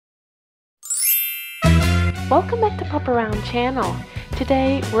Welcome back to Pop Around channel.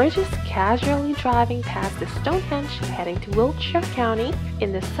 Today we're just casually driving past the Stonehenge heading to Wiltshire County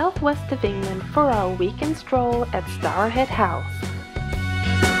in the southwest of England for our weekend stroll at Stourhead House.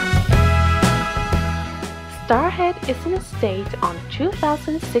 Stourhead is an estate on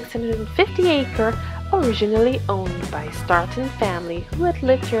 2,650 acre originally owned by Stourton Family, who had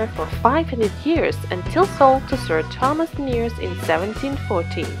lived here for 500 years until sold to Sir Thomas Mears in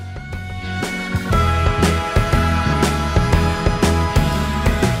 1714.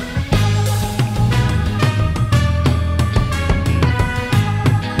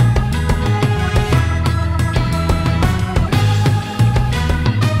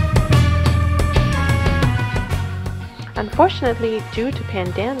 Unfortunately, due to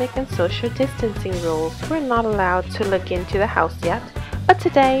pandemic and social distancing rules, we're not allowed to look into the house yet, but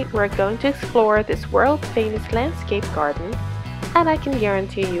today we're going to explore this world-famous landscape garden, and I can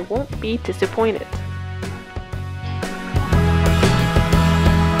guarantee you won't be disappointed.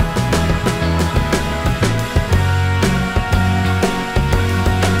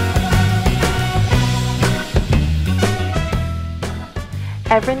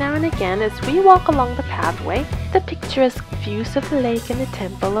 Every now and again, as we walk along the pathway, the picturesque views of the lake and the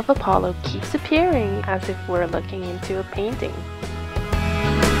temple of Apollo keeps appearing as if we're looking into a painting.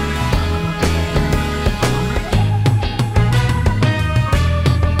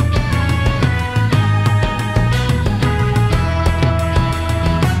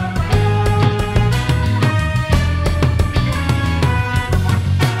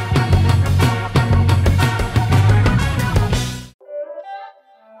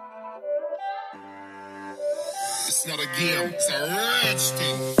 It's not a game, it's a rich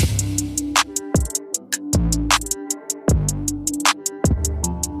thing.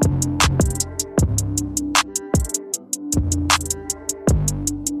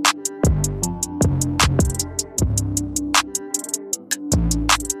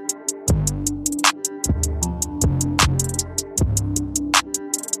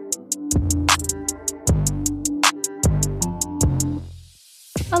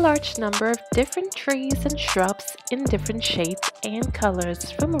 A large number of different trees and shrubs in different shapes and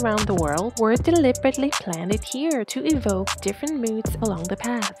colors from around the world were deliberately planted here to evoke different moods along the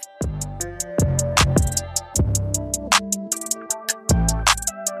path.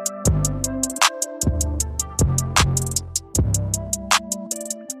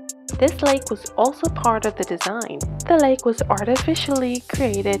 This lake was also part of the design. The lake was artificially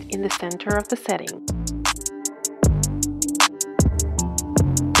created in the center of the setting.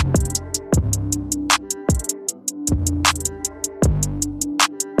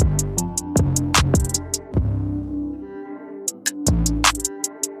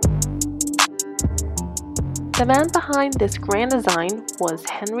 The man behind this grand design was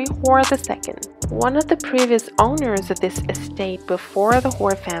Henry Hoare II, one of the previous owners of this estate before the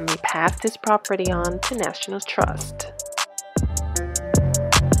Hoare family passed this property on to National Trust.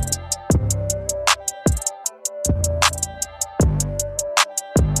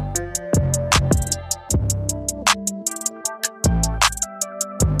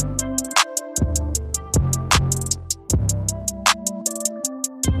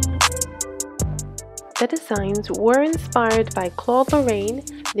 The designs were inspired by Claude Lorrain,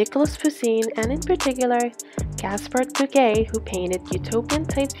 Nicolas Poussin, and in particular, Gaspard Dughet, who painted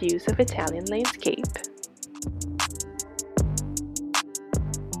utopian-type views of Italian landscape.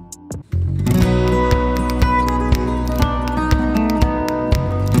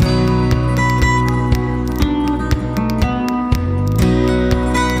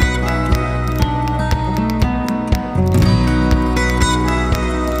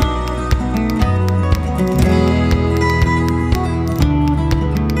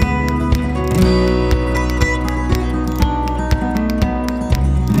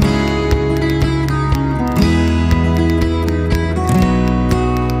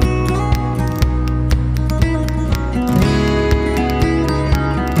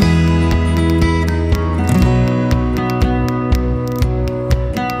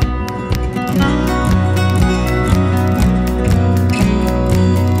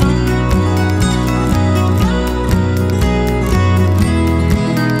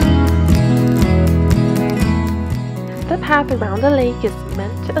 The path around the lake is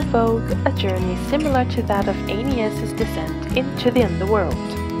meant to evoke a journey similar to that of Aeneas' descent into the underworld.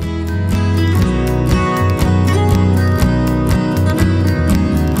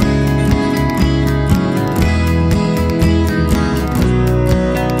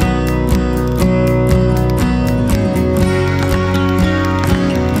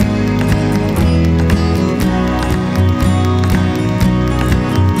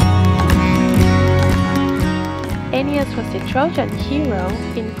 Aeneas was the Trojan hero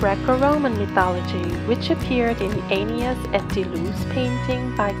in Greco-Roman mythology, which appeared in Aeneas et Deleuze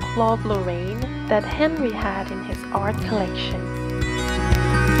painting by Claude Lorrain that Henry had in his art collection.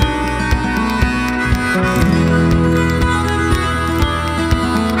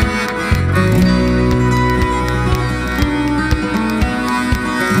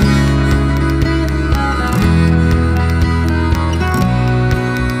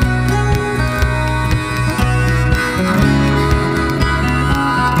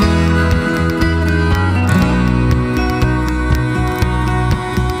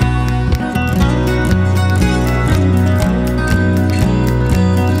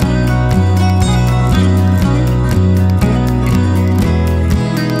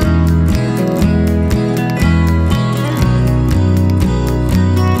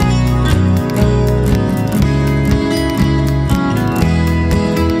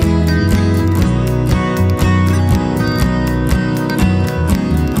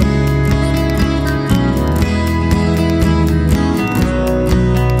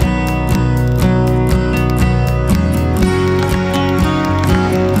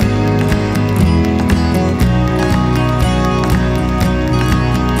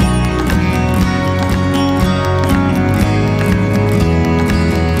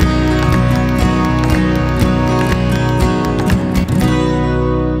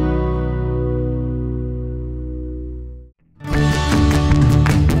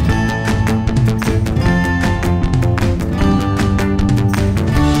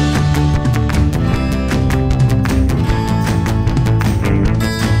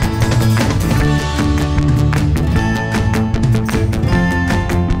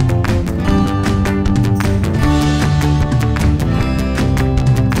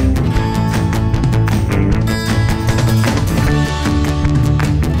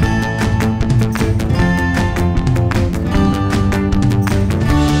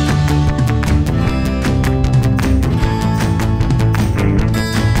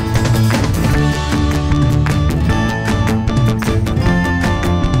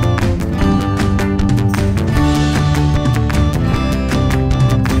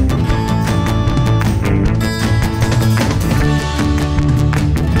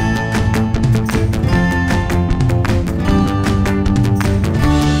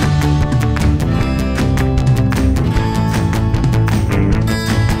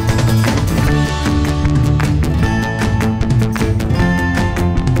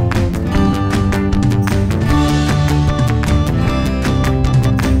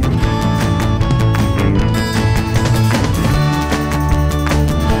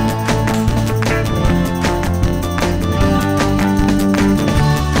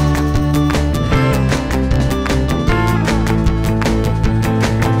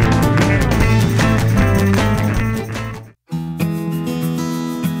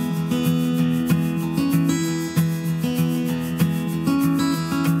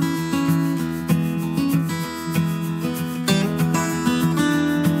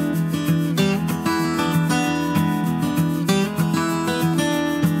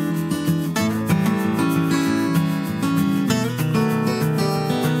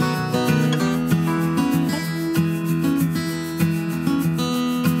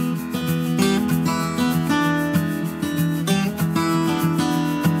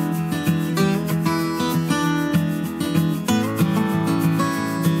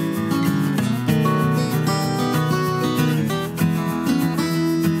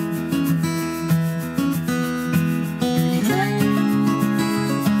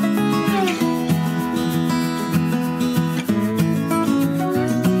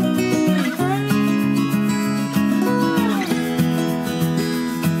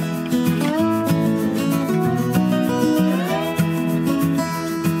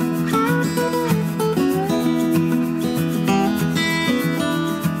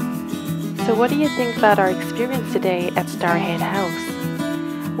 So what do you think about our experience today at Stourhead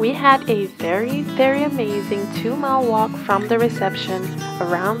House? We had a very amazing 2-mile walk from the reception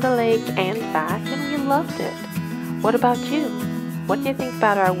around the lake and back, and we loved it. What about you? What do you think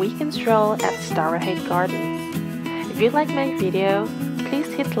about our weekend stroll at Stourhead Gardens? If you like my video, please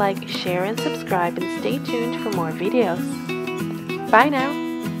hit like, share and subscribe, and stay tuned for more videos. Bye now!